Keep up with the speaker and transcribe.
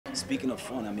Speaking of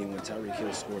fun, I mean, when Tyreek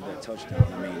Hill scored that touchdown,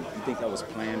 I mean, you think that was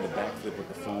planned, the backflip with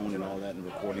the phone and all that, and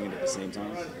recording it at the same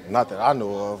time? Not that I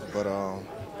know of, but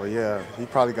yeah, he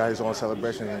probably got his own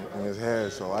celebration in his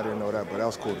head, so I didn't know that. But that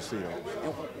was cool to see, though.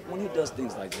 And when he does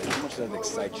things like that, how much does that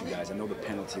excite you guys? I know the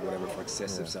penalty, whatever, for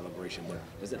excessive Yeah. celebration, but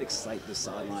does that excite the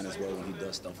sideline as well when he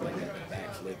does stuff like that, the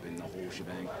backflip and the whole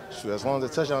shebang? Shoot, as long as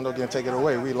the touchdown don't get take it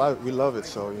away, we love it.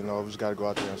 So we just got to go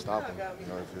out there and stop him.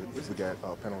 If we get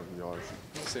penalty yards.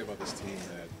 What to say about this team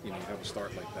that you have a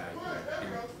start like that,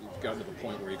 you've gotten to the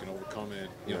point where you can overcome it.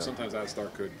 Sometimes that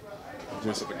start could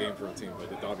mess up a game for a team,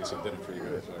 but it obviously didn't for you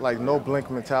guys. Right? Like no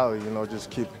blink mentality. Just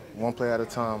keep one play at a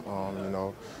time.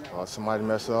 Somebody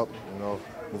mess up,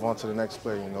 move on to the next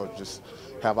play. Just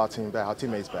have our team back, our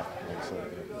teammates back.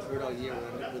 Third all year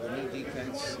with a new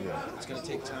defense. Yeah. It's going to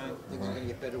take time. Things are going to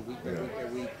get better week by week by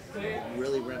week. It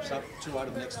really ramps up 2 out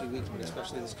of the next 3 weeks, but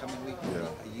especially this coming week. Yeah.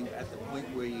 Are you at the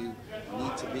point where you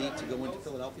need to be to go into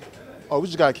Philadelphia? Oh, we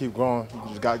just got to keep growing. We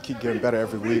just got to keep getting better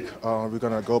every week. We're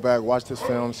going to go back, watch this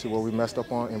film, see what we messed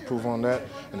up on, improve on that,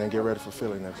 and then get ready for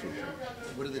Philly next week.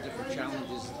 What are the different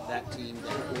challenges that team,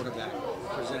 that quarterback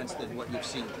presents than what you've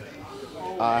seen?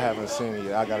 I haven't seen it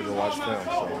yet. I got to go watch film,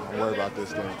 so I'm worried about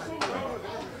this game.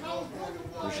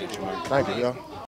 Appreciate you, man. Thank you, yo.